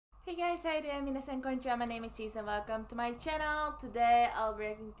guys, how you doing? Minasan konnichiwa, my name is Cheese and welcome to my channel. Today I'll be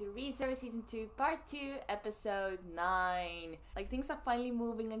reacting to Re:Zero Season 2 Part 2 Episode 9. Like, things are finally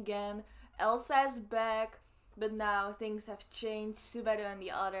moving again. Elsa is back, but now things have changed. Subaru and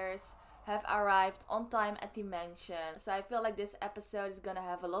the others have arrived on time at the mansion. So I feel like this episode is gonna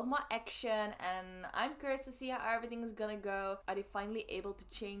have a lot more action and I'm curious to see how everything is gonna go. Are they finally able to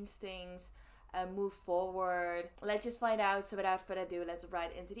change things and move forward? Let's just find out. So without further ado, let's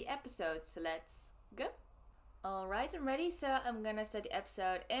right into the episode. So let's go. Alright, I'm ready. So I'm gonna start the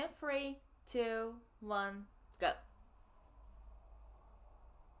episode in 3, 2, 1, go.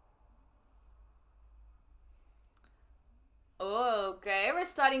 Okay, we're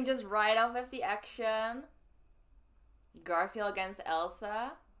starting just right off with the action. Garfield against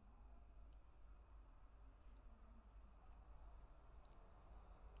Elsa.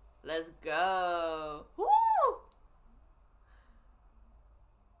 Let's go. Woo!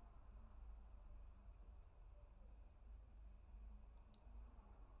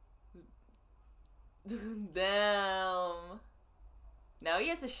 Damn. Now he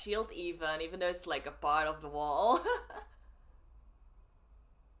has a shield even though it's like a part of the wall.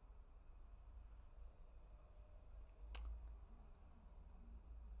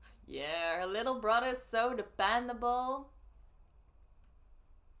 Yeah, her little brother is so dependable.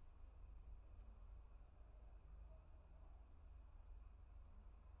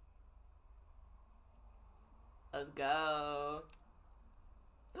 Let's go.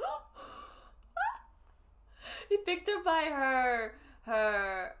 He picked her by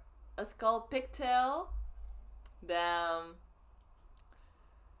her skull pigtail. Damn.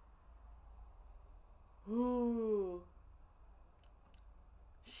 Ooh.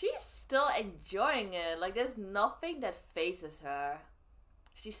 She's still enjoying it. Like, there's nothing that phases her.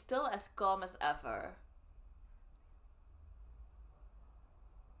 She's still as calm as ever.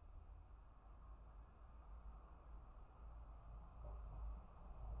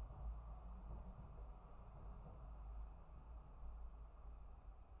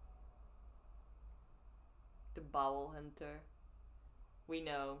 The bowel hunter. We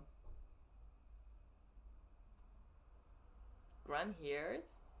know.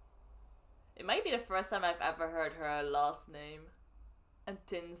 Grunhears? It might be the first time I've ever heard her last name. And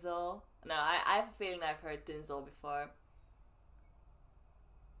Tinsel. No, I have a feeling I've heard Tinsel before.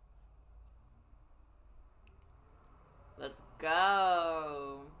 Let's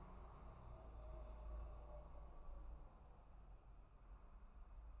go.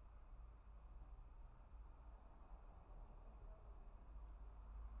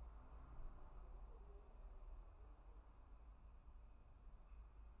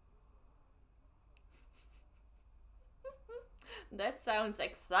 That sounds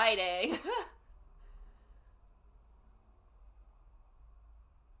exciting.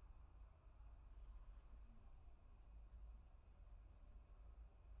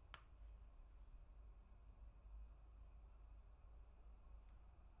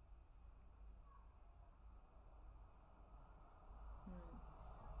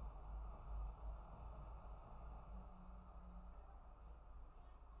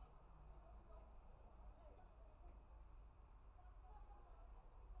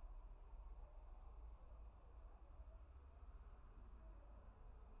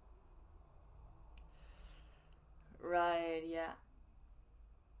 Right, yeah.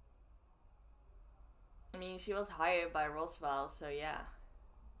 I mean, she was hired by Roswell, so yeah.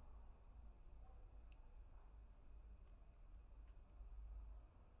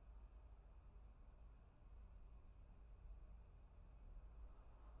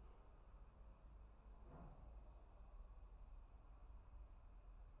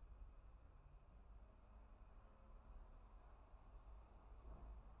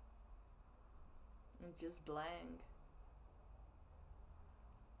 Just blank.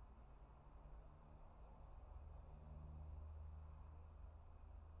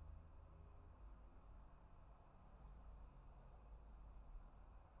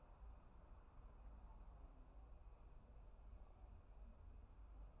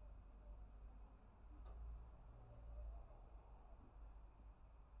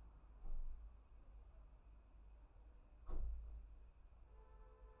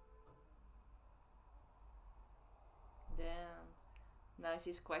 Damn. Now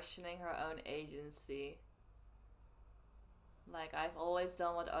she's questioning her own agency. Like, I've always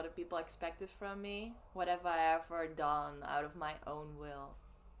done what other people expected from me. What have I ever done out of my own will?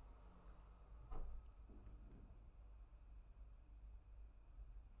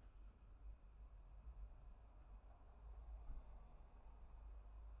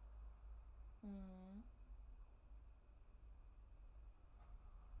 Hmm.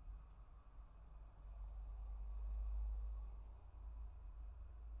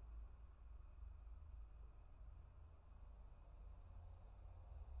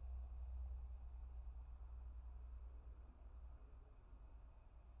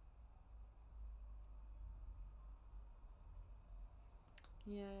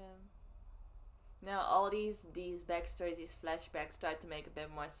 Yeah. Now all these backstories, these flashbacks start to make a bit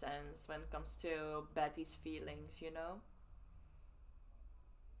more sense when it comes to Betty's feelings, you know?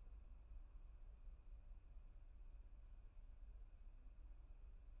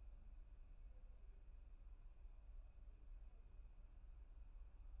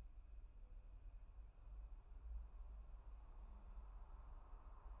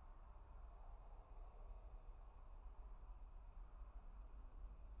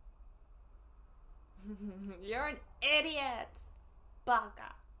 You're an idiot!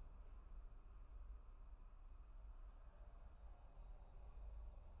 Baka.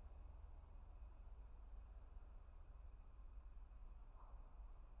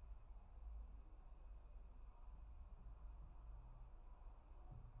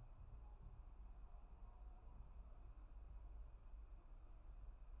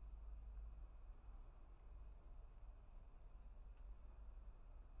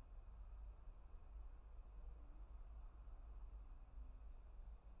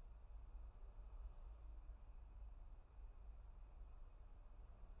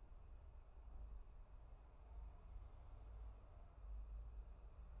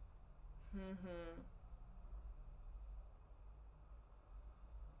 Mm-hmm.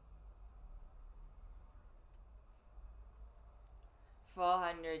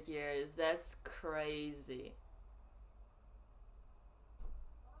 400 years, that's crazy.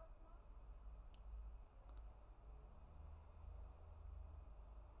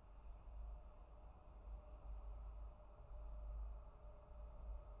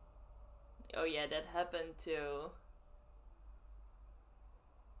 Oh yeah, that happened too.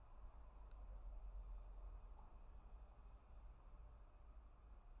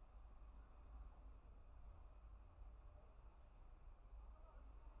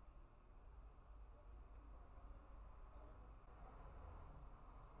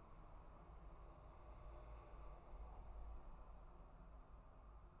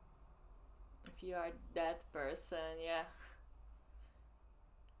 If you are that person, yeah.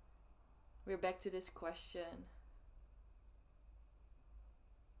 We're back to this question.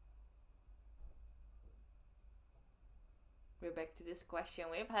 We're back to this question.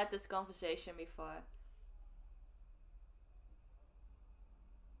 We've had this conversation before.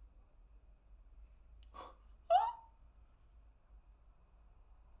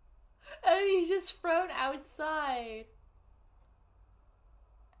 And he's just thrown outside.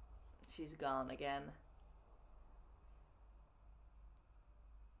 She's gone again.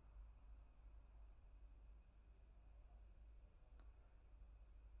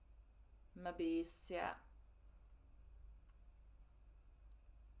 My beasts, yeah.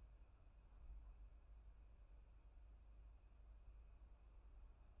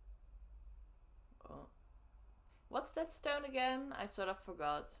 Oh. What's that stone again? I sort of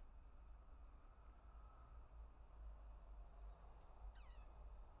forgot.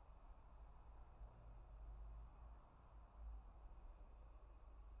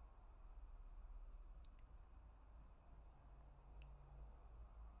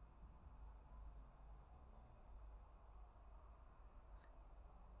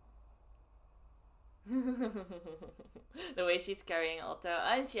 The way she's carrying Otto.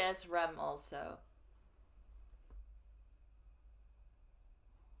 And she has Rem also.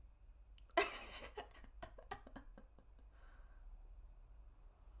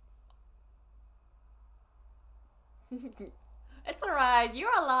 It's alright,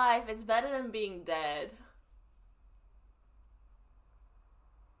 you're alive. It's better than being dead.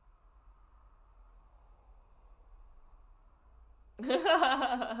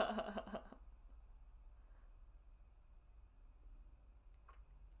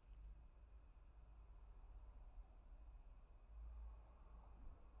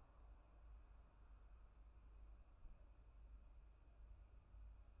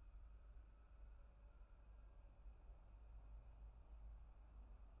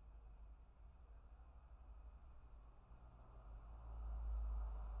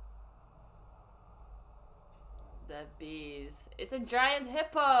 The bees. It's a giant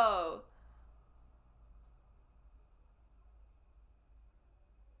hippo!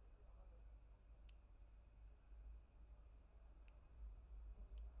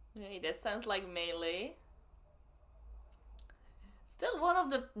 Hey, that sounds like Melee. Still one of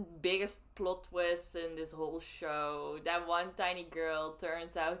the biggest plot twists in this whole show. That one tiny girl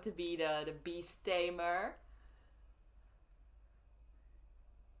turns out to be the beast tamer.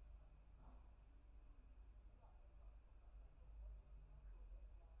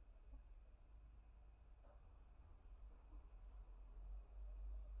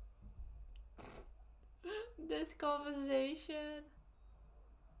 This conversation.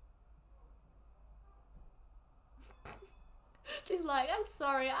 She's like, I'm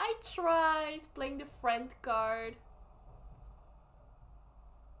sorry, I tried playing the friend card.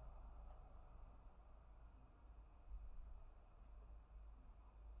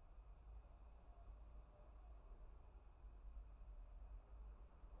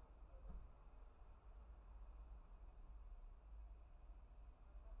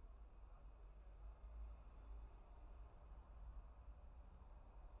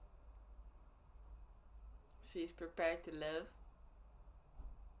 She's prepared to live.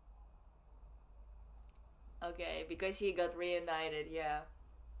 Okay, because she got reunited, yeah.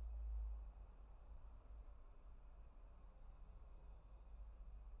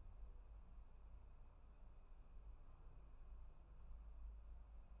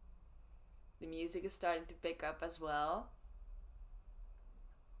 The music is starting to pick up as well.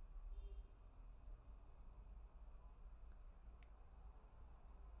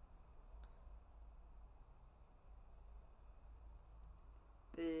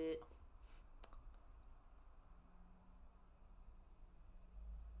 But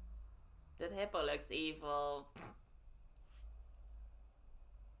that hippo looks evil.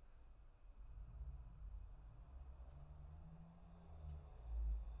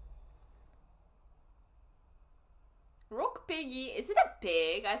 Rock piggy? Is it a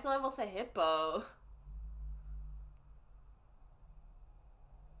pig? I thought it was a hippo.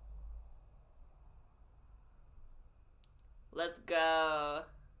 Let's go.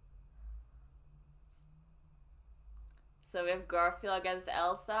 So we have Garfield against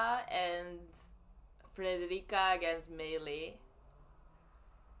Elsa and Frederica against Melee.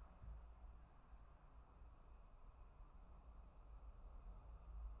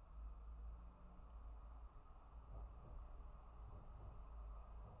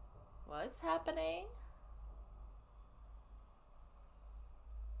 What's happening?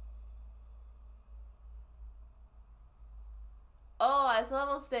 Oh, I thought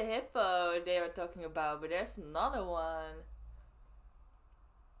it was the hippo they were talking about, but there's another one.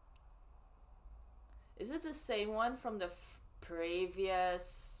 Is it the same one from the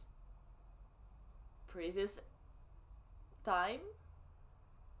previous time?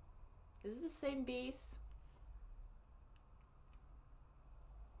 Is it the same beast?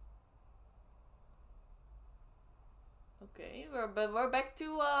 Okay, we're back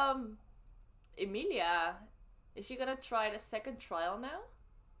to Emilia. Is she gonna try the second trial now?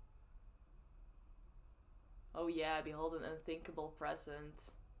 Oh yeah, behold an unthinkable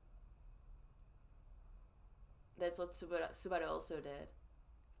present. That's what Subaru also did.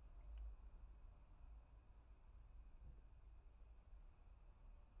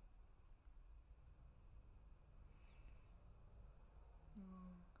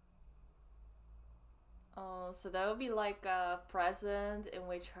 Oh, so that would be like a present in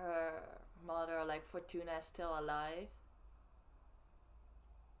which her mother, like Fortuna, is still alive.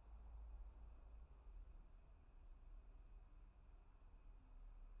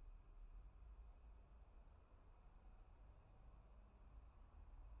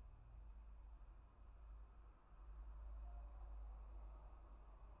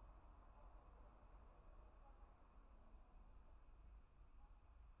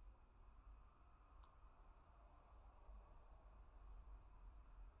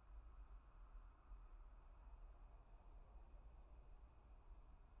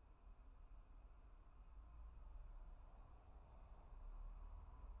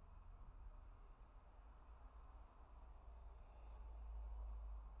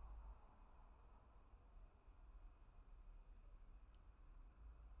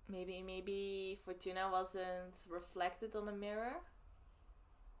 Maybe Fortuna wasn't reflected on the mirror.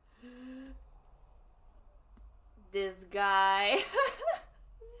 This guy.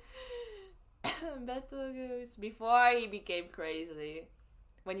 Betelgeuse. Before he became crazy.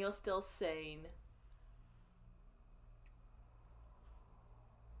 When he was still sane.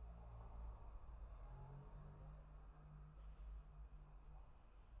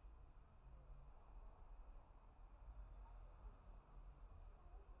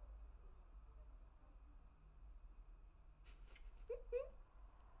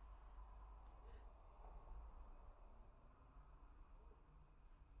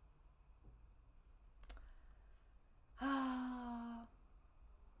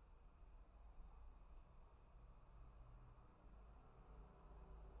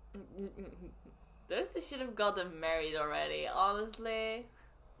 Those two should have gotten married already, honestly.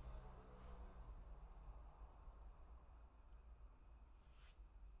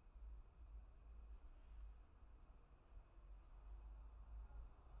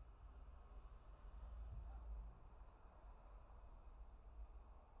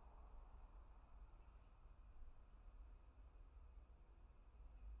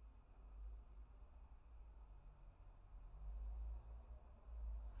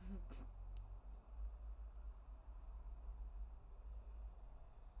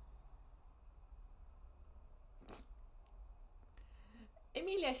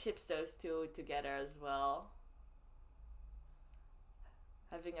 Emilia ships those two together as well.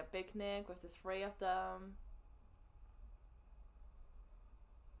 Having a picnic with the three of them.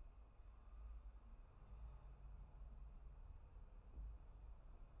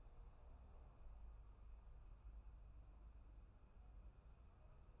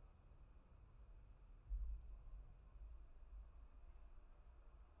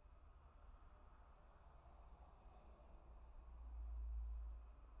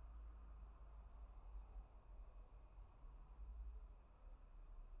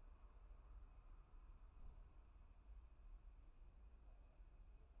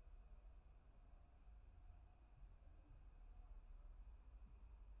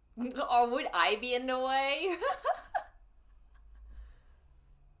 Or would I be in the way?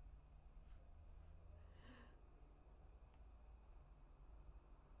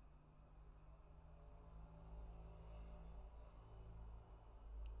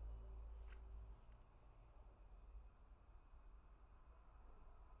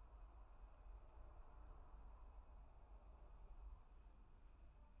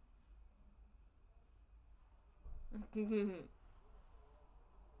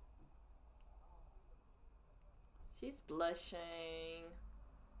 She's blushing.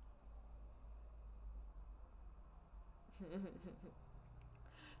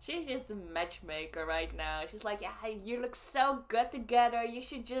 She's just a matchmaker right now. She's like, yeah, you look so good together. You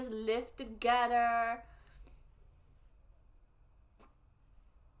should just live together.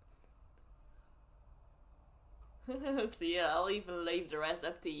 See, I'll even leave the rest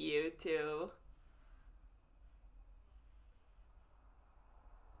up to you too.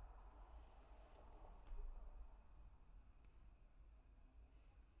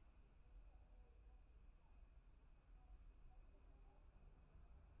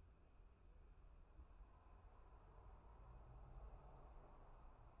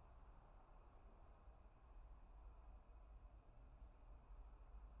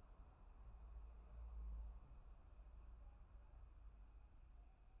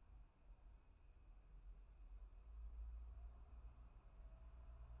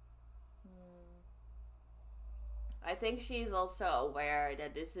 I think she's also aware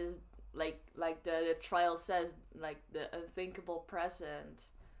that this is like the trial says, like the unthinkable present.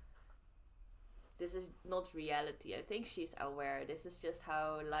 This is not reality. I think she's aware. This is just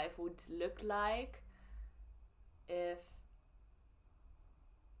how life would look like if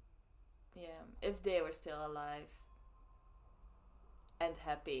if they were still alive and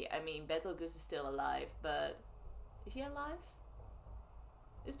happy. I mean, Betelgeuse is still alive, but is he alive?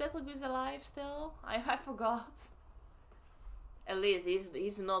 Is Betelgeuse alive still? I forgot. At least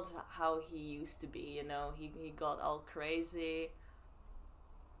he's not how he used to be, you know. He got all crazy.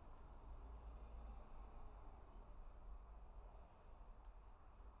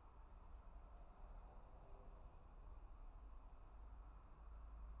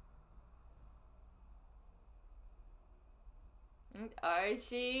 And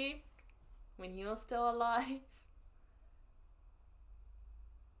Archie, when he was still alive.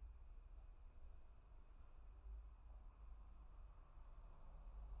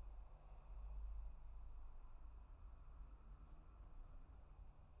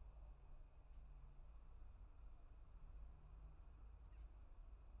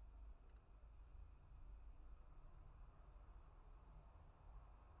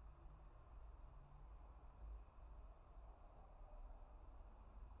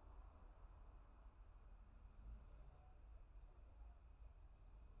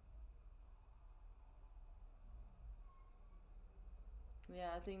 Yeah,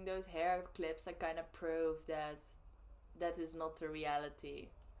 I think those hair clips are kind of proof that that is not the reality.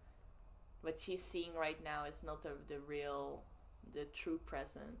 What she's seeing right now is not the real, the true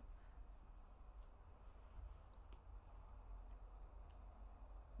present.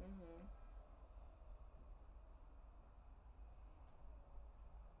 Mm-hmm.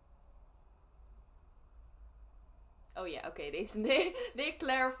 Oh yeah, okay. They're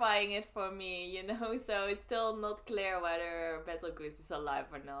clarifying it for me, you know. So it's still not clear whether Betelgeuse is alive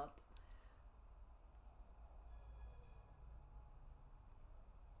or not.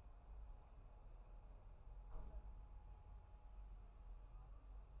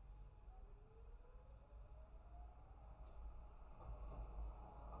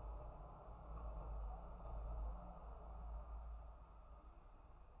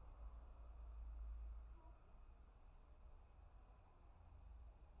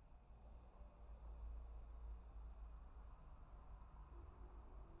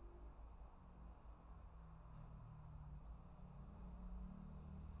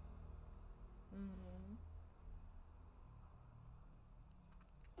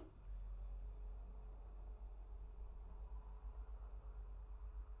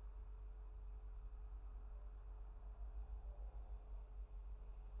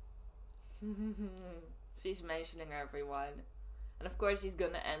 She's mentioning everyone. And of course she's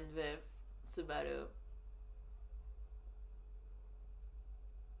gonna end with Subaru.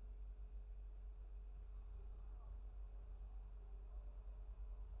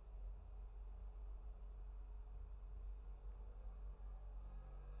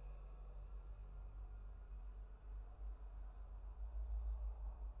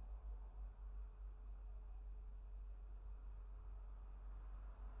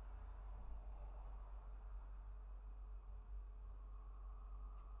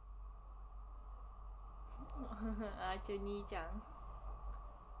 Acho ni-chan.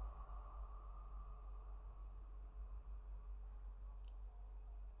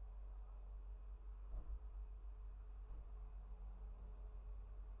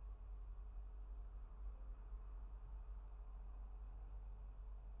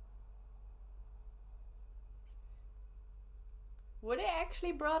 Were they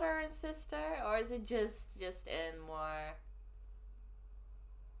actually brother and sister, or is it just in more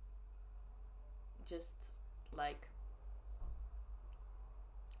just like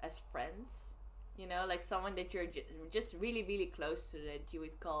as friends? You know, like someone that you're just really really close to that you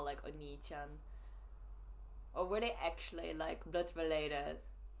would call like Oni-chan, or were they actually like blood related?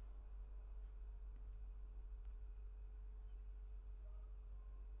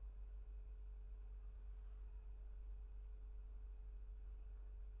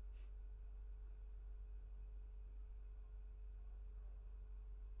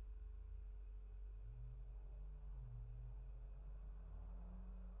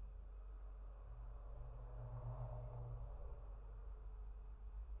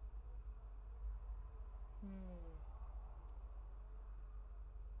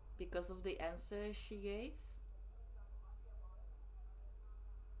 Because of the answer she gave?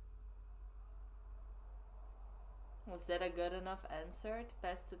 Was that a good enough answer to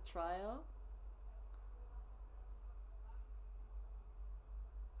pass the trial?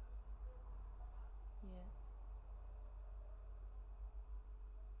 Yeah.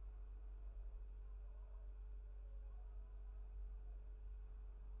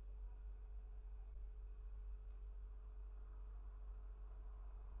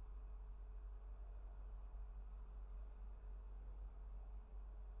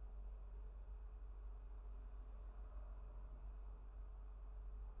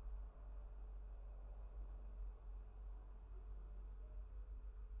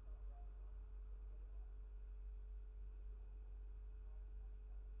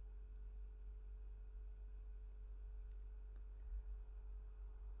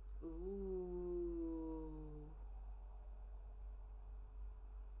 Ooh.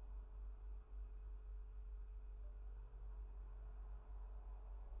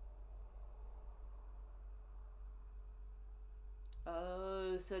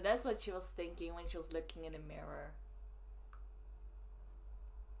 Oh, so that's what she was thinking when she was looking in the mirror.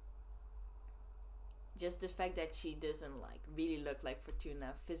 Just the fact that she doesn't like really look like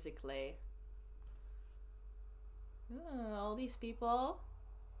Fortuna physically. All these people.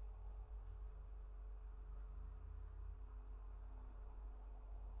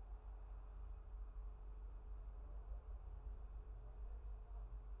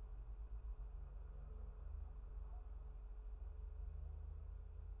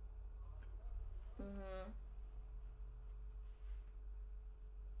 Mm-hmm.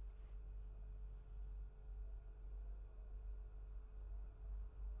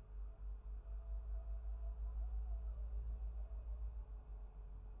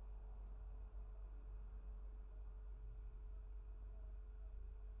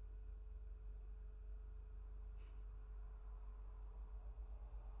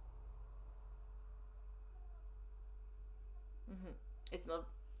 Mm-hmm. It's not.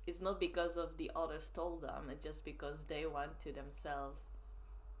 It's not because of the others told them. It's just because they want to themselves.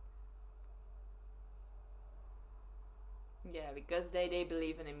 Yeah, because they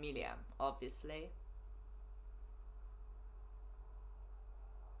believe in Emilia, obviously.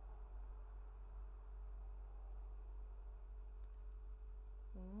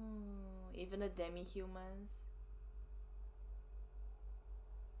 Ooh, even the demi-humans.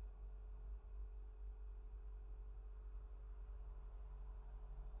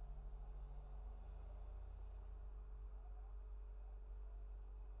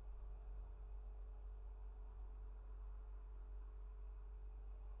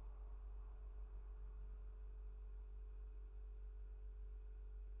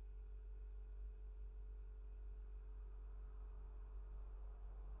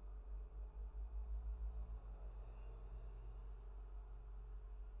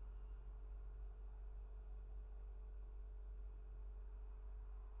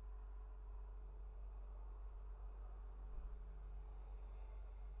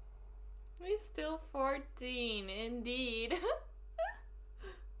 He's still 14, indeed.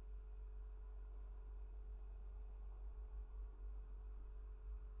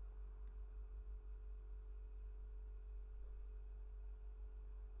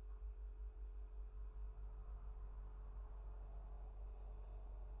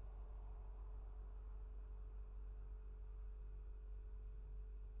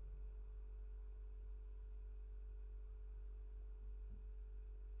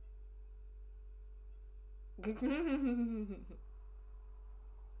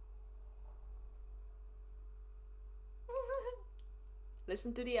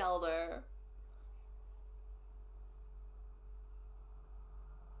 Listen to the elder.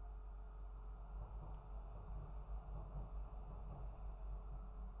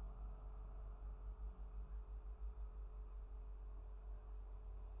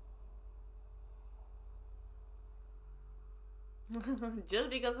 Just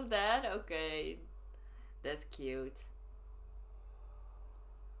because of that? Okay. That's cute.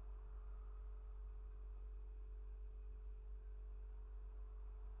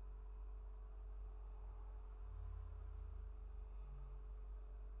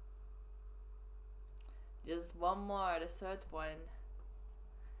 Just one more, the third one.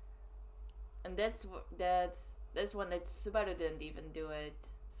 And that's one that Subaru didn't even do it.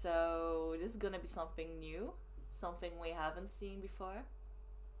 So this is gonna be something new. Something we haven't seen before.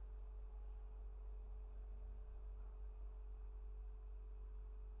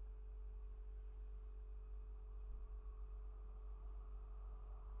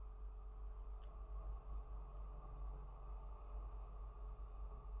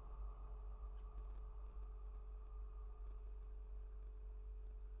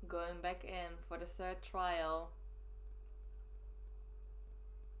 Going back in for the third trial.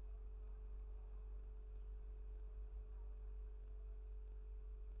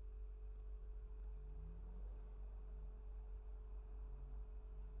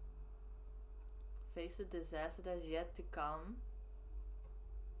 Face a disaster that's yet to come.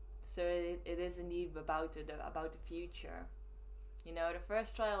 So it is indeed about the future. You know, the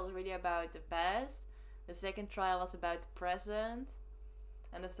first trial was really about the past. The second trial was about the present.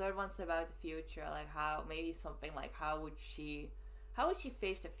 And the third one's about the future, like how maybe something like how would she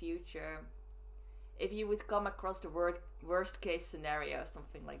face the future if you would come across the worst case scenario,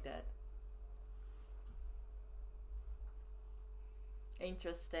 something like that.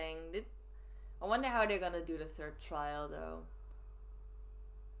 Interesting. I wonder how they're gonna do the third trial though.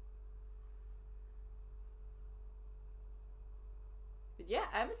 But yeah,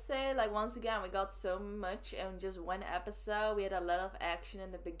 I must say, like, once again, we got so much in just one episode. We had a lot of action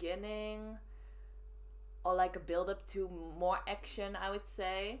in the beginning, or like a build up to more action, I would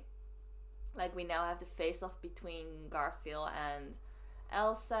say. Like, we now have the face off between Garfield and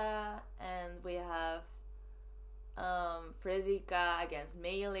Elsa, and we have Frederica against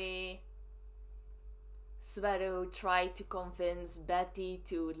Melee. Subaru tried to convince Betty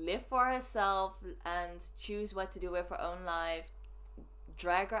to live for herself and choose what to do with her own life.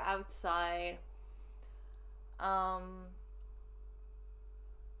 Drag her outside. And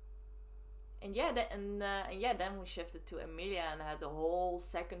yeah, then we shifted to Emilia and had the whole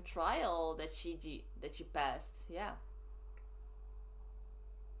second trial that she passed. Yeah.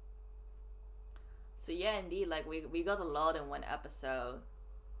 So yeah, indeed, like we got a lot in one episode.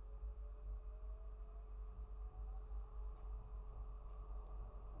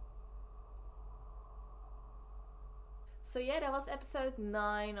 So yeah, that was episode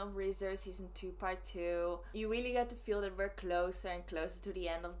 9 of ReZero Season 2 Part 2. You really get to feel that we're closer and closer to the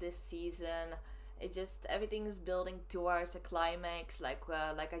end of this season. It just, everything is building towards a climax. Like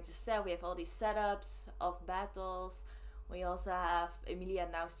I just said, we have all these setups of battles. We also have Emilia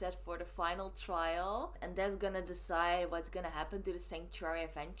now set for the final trial. And that's gonna decide what's gonna happen to the sanctuary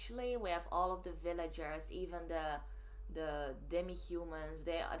eventually. We have all of the villagers, even the demi-humans.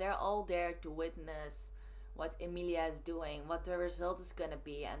 They're all there to witness what Emilia is doing, what the result is gonna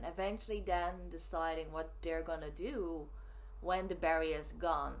be, and eventually then deciding what they're gonna do when the barrier is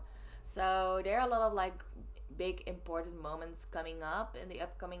gone. So there are a lot of like big important moments coming up in the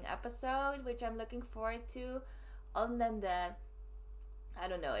upcoming episode, which I'm looking forward to. Other than that, I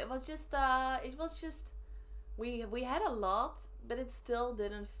don't know. It was just we had a lot, but it still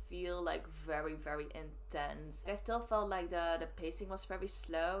didn't feel like very, very intense. I still felt like the pacing was very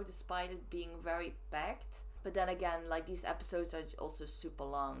slow despite it being very packed. But then again, like, these episodes are also super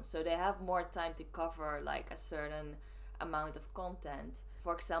long, so they have more time to cover like a certain amount of content.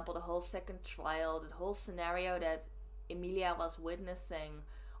 For example, the whole second trial, the whole scenario that Emilia was witnessing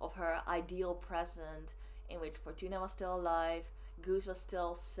of her ideal present, in which Fortuna was still alive, Goose was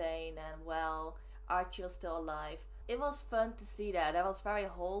still sane and well, Archie was still alive. It was fun to see that. That was very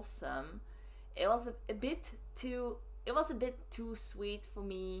wholesome. It was a bit too sweet for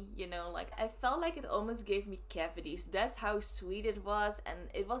me, you know, like I felt like it almost gave me cavities. That's how sweet it was, and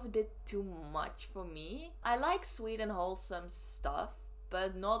it was a bit too much for me. I like sweet and wholesome stuff,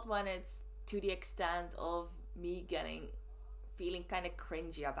 but not when it's to the extent of me feeling kind of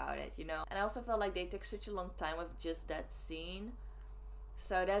cringy about it, you know. And I also felt like they took such a long time with just that scene,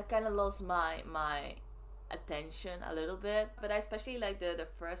 so that kind of lost my attention a little bit. But I especially like the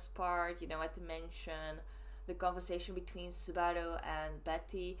first part, you know, at the mansion, the conversation between Subaru and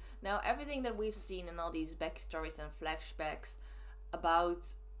Betty. Now, everything that we've seen in all these backstories and flashbacks about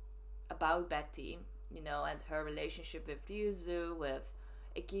Betty, you know, and her relationship with Ryuzu, with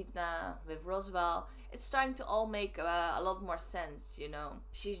Echidna, with Roswell, it's starting to all make a lot more sense, you know.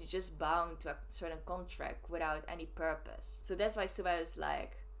 She's just bound to a certain contract without any purpose. So that's why Subaru's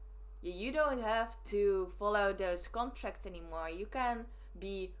like, you don't have to follow those contracts anymore. You can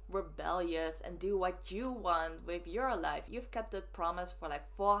be rebellious and do what you want with your life. You've kept that promise for like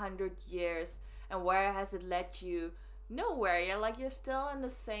 400 years, and where has it led you? Nowhere. You're still in the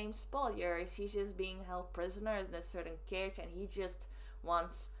same spot. She's just being held prisoner in a certain cage, and he just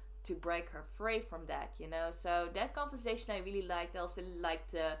wants to break her free from that, you know. So that conversation I really liked. I also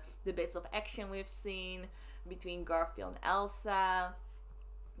liked the bits of action we've seen between Garfield and Elsa.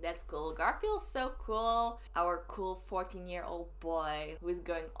 That's cool. Garfield's so cool. Our cool 14-year-old boy who is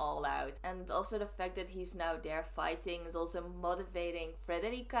going all out. And also the fact that he's now there fighting is also motivating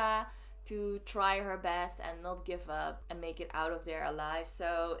Frederica to try her best and not give up and make it out of there alive.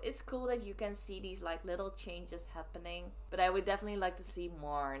 So it's cool that you can see these like little changes happening. But I would definitely like to see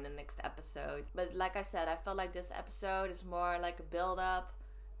more in the next episode. But like I said, I felt like this episode is more like a build-up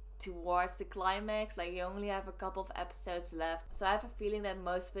towards the climax. Like, you only have a couple of episodes left, so I have a feeling that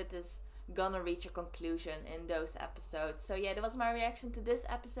most of it is gonna reach a conclusion in those episodes. So yeah, that was my reaction to this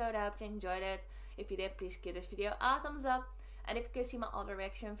episode. I hope you enjoyed it. If you did, please give this video a thumbs up, and if you can see my other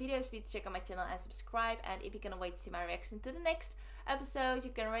reaction videos, please check out my channel and subscribe. And if you cannot wait to see my reaction to the next episode,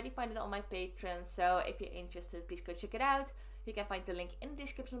 you can already find it on my Patreon, so if you're interested, please go check it out. You can find the link in the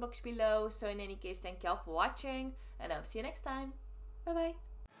description box below. So in any case, thank you all for watching, and I'll see you next time. Bye bye.